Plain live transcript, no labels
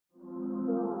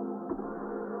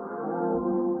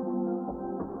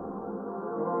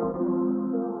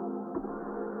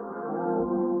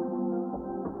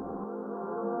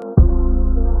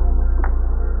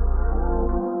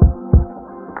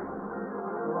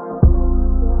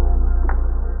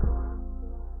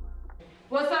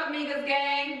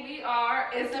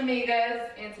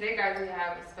ISSAMIGAS, and today, guys, we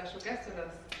have a special guest with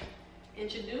us.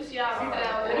 Introduce yourself.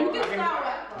 You can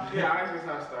start. Yeah, I just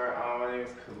have to start. My name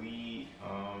is Khalid.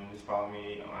 Just follow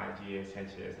me on IG at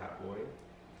Sanchez Hot Boy.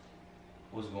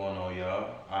 What's going on,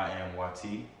 y'all? I am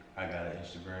YT. I got an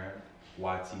Instagram.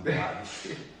 YT.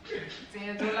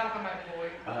 Damn, do laugh at my boy.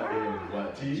 I am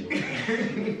YT.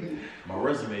 My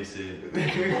resume said.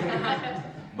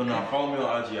 But no, follow me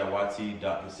on IG at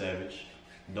YT.thesavage.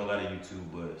 Don't got a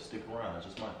YouTube, but stick around. I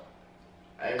just might.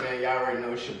 Hey man, y'all already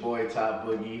know it's your boy Top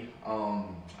Boogie.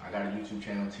 I got a YouTube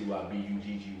channel,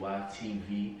 TYBUGGY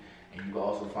and you can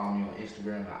also follow me on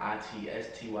Instagram at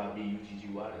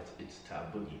ITSTYBUGGY. It's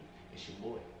Top Boogie. It's your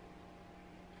boy.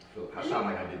 I sound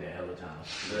like I did that hella time.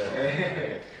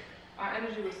 Our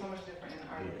energy was so much different in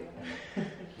our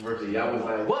Versus y'all was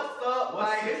like, what's up?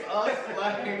 Like it's us.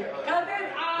 Like, cause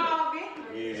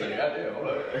it's so goddamn, hold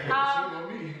up.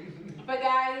 But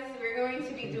guys, we're going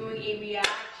to be doing a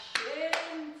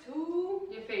reaction to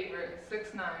your favorite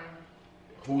 6ix9ine.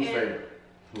 Who's favorite?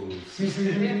 Who's? Their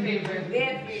favorite.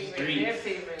 Their favorite. Their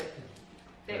favorite.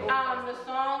 The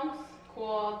song's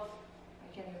called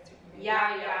I can't even take it.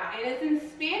 Yaya, and it's in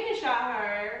Spanish. I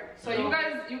heard. So you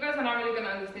guys are not really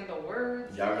gonna understand the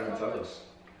words. Y'all gonna tell us.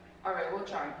 All right, we'll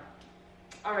try.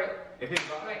 All right. If it's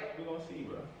not, we're gonna see,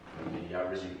 bro. Y'all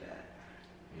really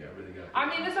got. I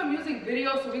mean, it's a music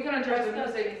video, so we can address the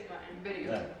music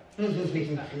video. Yeah. I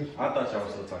thought y'all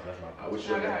were still talking about I wish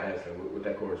you had asked that. What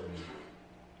that chorus mean?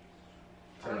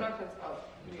 I don't know if it's up.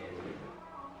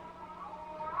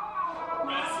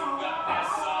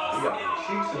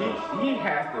 He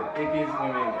has the thickest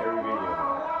women in every video.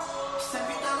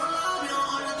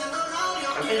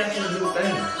 I think that's his new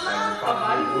thing.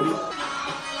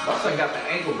 My son got the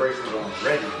ankle bracelets on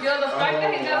ready. Yo, the fact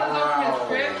that he doesn't know from his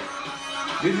script.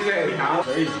 This is at his house.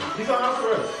 Crazy. He's on house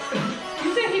arrest. You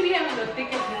said he be having the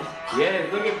thickest. Yeah,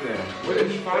 look at them. What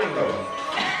did he find though?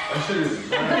 That shit is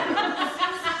nice.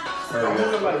 I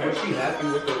wonder, like, was she happy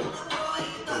with the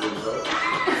result?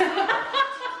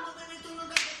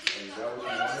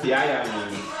 Yeah, I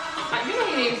mean. You know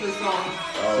he names the song.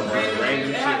 Oh, random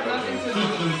shit. It has nothing to do.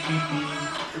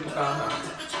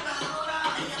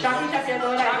 Chapi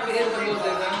Chapeadora. Chapi is a little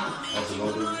different. That's a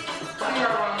little bit.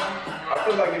 I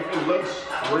feel like if it looks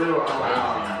real,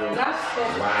 That's so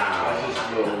wow. That's just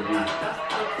a little deep.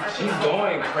 She's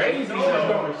going crazy. She's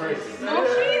going crazy. No,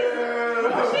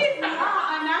 she's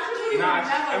not.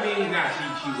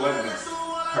 She wasn't.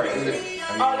 Her endurance.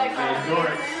 Oh, like her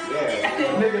endurance.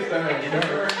 Yeah. Niggas said her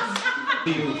endurance.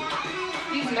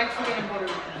 He's Mexican and Puerto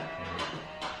Rican.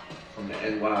 From the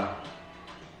NY.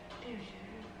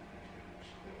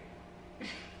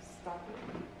 Stop it.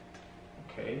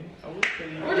 Okay. I would say.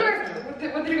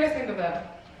 What do you guys think of that?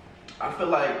 I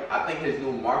think his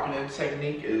new marketing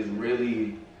technique is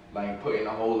really like putting a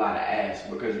whole lot of ass,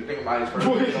 because you think about his first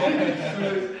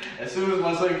video, as soon as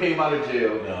my son came out of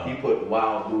jail, he put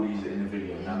wild booties in the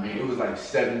video. You know what I mean? It was like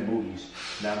 7 booties.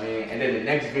 You know what I mean? And then the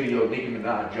next video, Nicki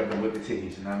Minaj jumping with the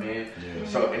titties. You know what I mean? Yeah.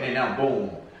 So and then now boom.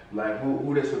 Like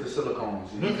who this with the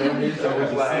silicones? You feel me? So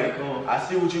it's like I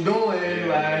see what you're doing,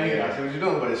 I see what you're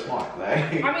doing, but it's smart.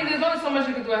 Like I mean, there's only so much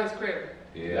you can do at his crib.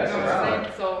 Yeah, that's what I'm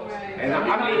saying. So, and I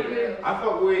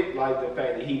fuck with like the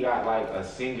fact that he got like a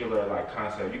singular like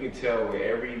concept. You can tell with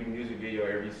every music video,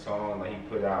 every song like he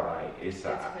put out, like it's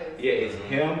it's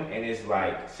him and it's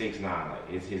like 6ix9ine. Like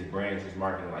it's his brand, it's his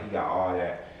marketing. Like he got all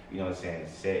that, you know what I'm saying,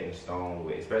 set in stone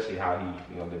with, especially how he,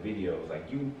 you know, the videos. Like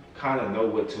you kind of know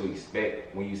what to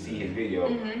expect when you see his video,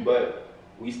 but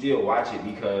we still watch it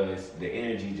because the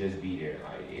energy just be there.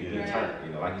 Like it be turned,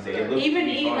 you know, like you said, it looks even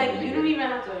like you don't even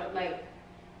have to like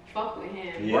fuck with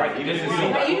him. Yeah. Right, you just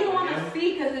but you don't want to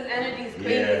see because his energy's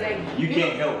crazy. Yeah. Like you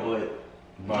can't help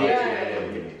but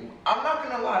I'm not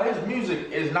gonna lie, his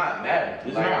music is not bad.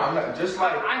 Like I'm not just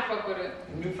like I fuck with it.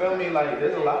 You feel me? Like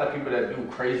there's a lot of people that do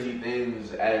crazy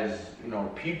things as, you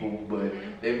know, people, but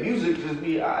their music just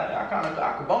be I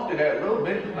could bump to that a little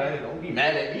bit. Like don't be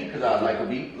mad at me because I like a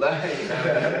beat. Like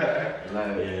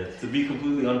yeah, to be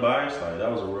completely unbiased, like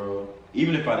that was a real.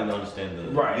 Even if I didn't understand the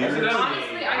honestly,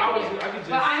 I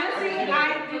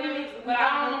didn't. But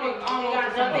I don't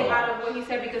got nothing out of what he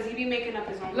said because he be making up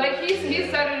his own. Like he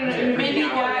said it in mini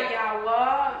Yaya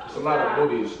what? It's a lot of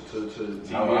booties to and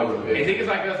niggas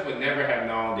like us would never have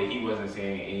known that he wasn't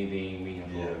saying anything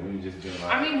meaningful. Yeah. We were just doing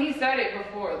like, I mean, he said it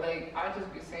before. Like I just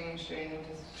be saying shit and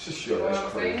just you know what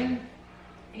I'm saying.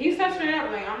 He said straight up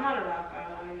like I'm not a rock guy.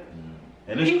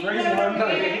 And it's crazy how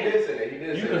he did say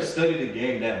that. You can study the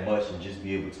game that much and just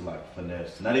be able to like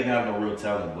finesse. Not even have no real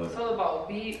talent, but it's all about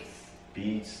beats.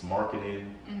 beats,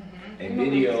 marketing, and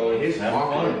video. His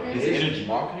energy.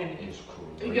 Marketing is cool.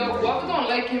 Yo, whoever don't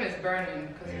like him is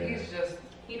burning, because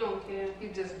he don't care. he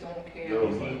just don't care. Yo,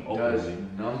 he does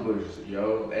numbers,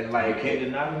 yo, and like can't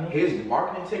deny his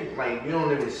marketing tech, like you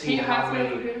don't even see how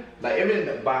many, like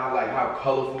even by like how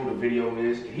colorful the video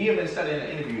is. He even said in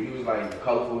an interview, he was like the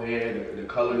colorful hair, the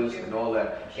colors and all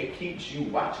that. It keeps you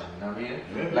watching. You know what I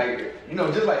mean?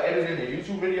 Like just like editing a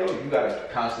YouTube video, you gotta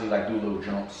constantly like do little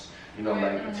jumps.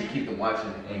 Like to keep them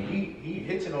watching, and he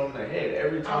hits it on the head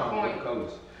every time with the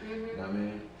colors. You know what I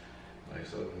mean? Like,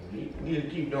 so he need to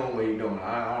keep doing what he's doing.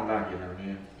 I don't knock it, you know what I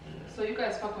mean? So you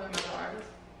guys fuck with him as an artist?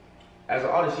 As an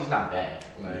artist, he's not bad.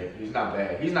 Like, he's not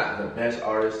bad. He's not the best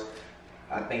artist.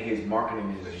 I think his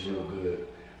marketing is real good.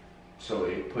 So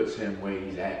it puts him where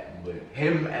he's at. But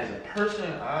him as a person,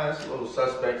 it's a little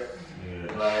suspect.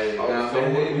 Yeah. Like, so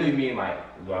what do you mean,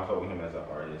 like, do I fuck with him as an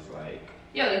artist? Like,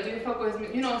 yeah, like, do you fuck with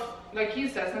his, like he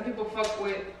said, some people fuck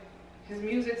with his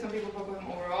music, some people fuck with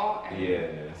him overall,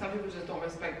 and some people just don't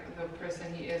respect the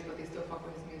person he is, but they still fuck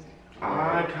with his music.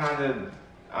 I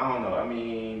don't know. I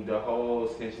mean, the whole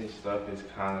snitching stuff is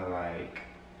kind of like,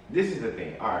 this is the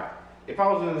thing. All right, if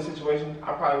I was in a situation,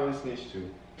 I probably would have snitched too,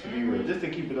 to be real, just to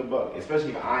keep it a buck,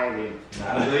 especially if I ain't in.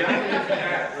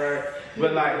 Right?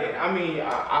 But like, I mean,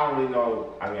 I don't really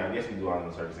know. I mean, I guess we do all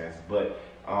in circumstances, but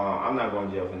I'm not going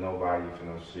to jail for nobody for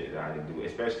no shit that I didn't do,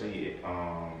 especially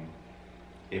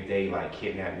if they like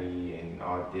kidnap me and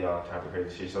all type of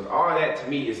crazy shit. So all that to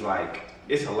me is like,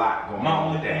 it's a lot going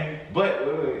on with that. But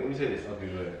wait, let me say this. Okay,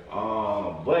 good.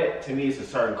 But to me, it's a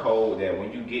certain code that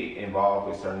when you get involved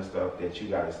with certain stuff that you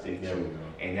got to stick to,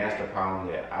 and that's the problem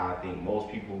that I think most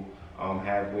people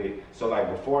have with. So like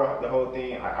before the whole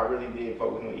thing, I really did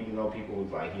fuck with him, even though people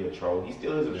was like he a troll. He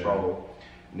still is a troll.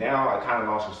 Now I kind of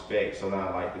lost respect. So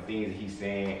now like the things that he's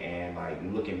saying and like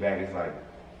looking back, it's like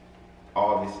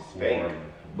all this is fake.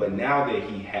 But now that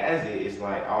he has it, it's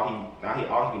like all he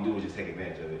can do is just take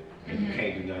advantage of it, and you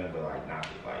can't do nothing but like knock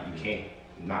it. Like you can't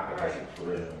knock a person for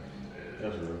real.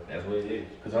 That's real. That's what it is.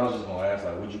 Because I was just gonna ask,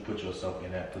 like, would you put yourself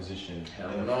in that position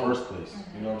in the first place?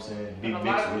 You know what I'm saying? Be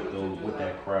mixed with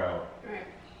that crowd. Right.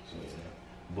 So,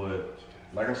 but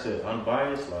like I said,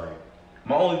 unbiased. Like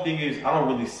my only thing is, I don't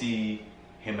really see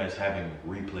him as having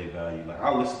replay value. Like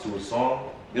I'll listen to a song,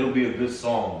 it'll be a good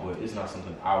song, but it's not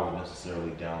something I would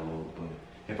necessarily download. But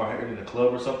if I heard it in a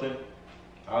club or something,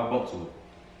 I'll bump to it.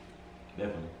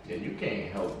 Definitely. Yeah, you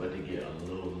can't help but to get a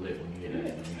little lit when you hear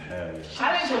that.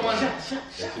 I think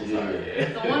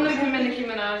the one of him and Nicki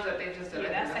Minaj that they just did.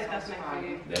 Yeah, that's my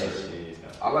favorite. That shit is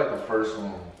not. I like the first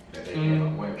song that they came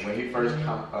out when he first came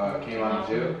out of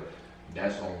jail.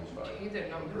 That song was fire. He did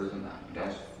numbers on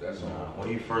that. That song. When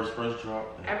he first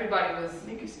dropped, everybody was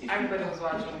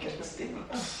watching.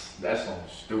 That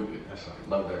song's stupid.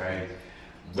 Love that. Right.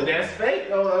 But that's fake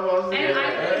though.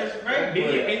 That's fake.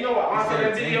 And you know what? On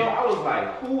that video, I was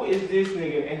like, who is this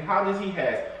nigga? And how does he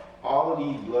have all of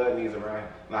these blood niggas around?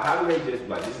 Like, how do they just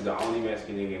like, this is the only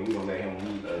Mexican nigga and we don't let him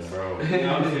lead us, bro? You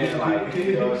know what I'm saying? Like,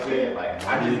 you know what I'm saying? Like,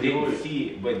 I just didn't see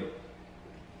it, but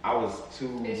I was too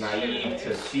naive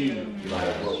to see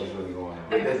like what was really going on.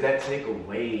 But does that take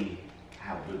away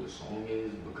how good the song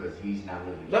is because he's not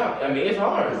really? No, I mean it's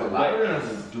hard. Because a lot of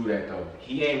them do that though.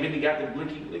 He ain't really got the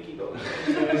blicky though.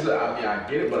 So, I mean, I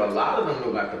get it, but a lot of them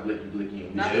don't got the blicky,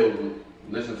 and we still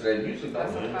listen to that music.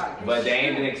 But they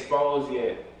ain't been exposed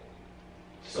yet.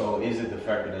 So is it the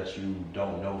factor that you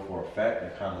don't know for a fact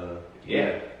that kind of?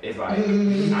 Yeah, it's like I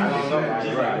don't know.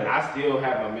 Like, I still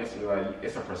have my message. Like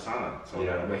it's a persona. So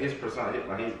but his persona,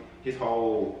 like his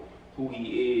whole who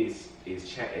he is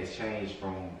changed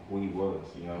from who he was.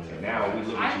 You know what I'm saying? Now we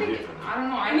look at you differently. I don't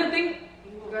know. I don't think.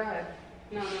 Go ahead.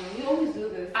 No, you always do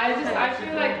this. I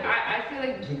feel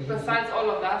like besides all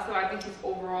of that, so I think he's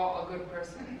overall a good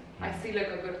person. I see like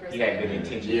a good person. He had good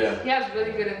intentions. Yeah. He has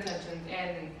really good intentions,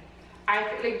 and I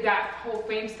feel like that whole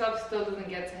fame stuff still doesn't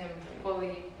get to him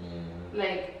fully.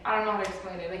 Like, I don't know how to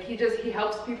explain it. Like, he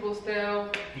helps people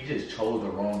still. He just chose the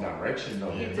wrong direction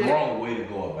though. The wrong way to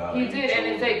go about it. He did, and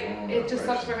it's like, it just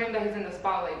sucks for him that he's in the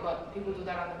spotlight, but people do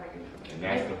that on the regular. And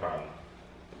that's the problem.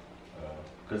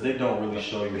 Because they don't really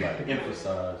show you, like,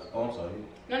 emphasize. Oh, I'm sorry.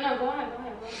 No, go ahead.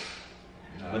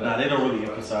 But nah, they don't really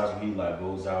emphasize when he, like,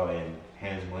 goes out and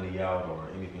hands money out or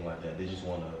anything like that. They just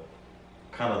want to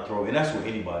kind of throw, and that's with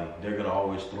anybody. They're going to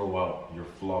always throw out your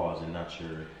flaws and not your,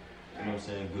 you know what I'm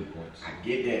saying, good points. I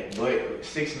get that, but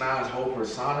 6IXNINE's whole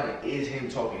persona is him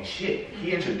talking shit.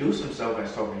 He introduced himself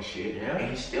as talking shit, and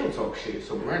he still talks shit.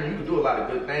 So Brandon, you can do a lot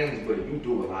of good things, but you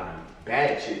do a lot of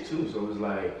bad shit too. So it's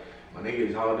like, My nigga,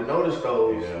 it's hard to notice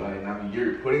those. Yeah. Like, I mean,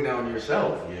 you're putting down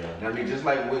yourself. Yeah. I mean, just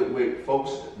like with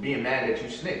folks being mad that you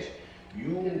snitch,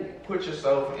 you put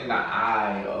yourself in the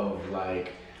eye of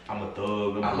like, I'm a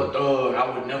thug. I'm a thug.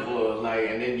 I would never like,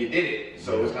 and then you did it.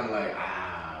 So it's kind of like,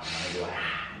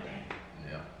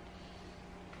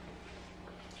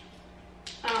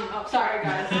 Oh, sorry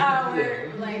guys.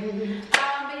 We're like,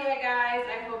 but yeah, guys,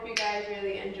 I hope you guys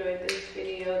really enjoyed this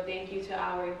video. Thank you to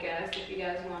our guests. If you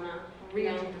guys wanna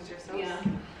reintroduce yourselves. Yeah.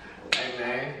 hey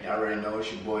man, y'all already know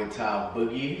it's your boy Ty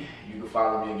Boogie. You can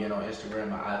follow me again on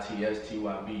Instagram at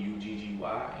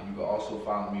ITSTYBUGGY, and you can also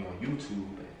follow me on YouTube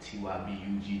at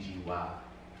TYBUGGY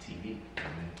TV.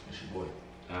 It's your boy.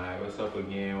 Alright, what's up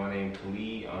again? My name is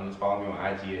Khalid. Just follow me on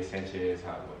IG at Sanchez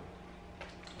Hotboy.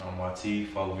 I'm YT.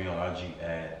 Follow me on IG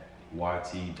at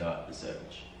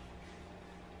YT.thesavage.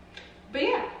 But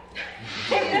yeah.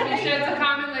 Be sure to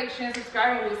comment, like, share, and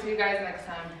subscribe, and we'll see you guys next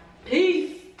time.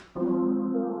 Peace.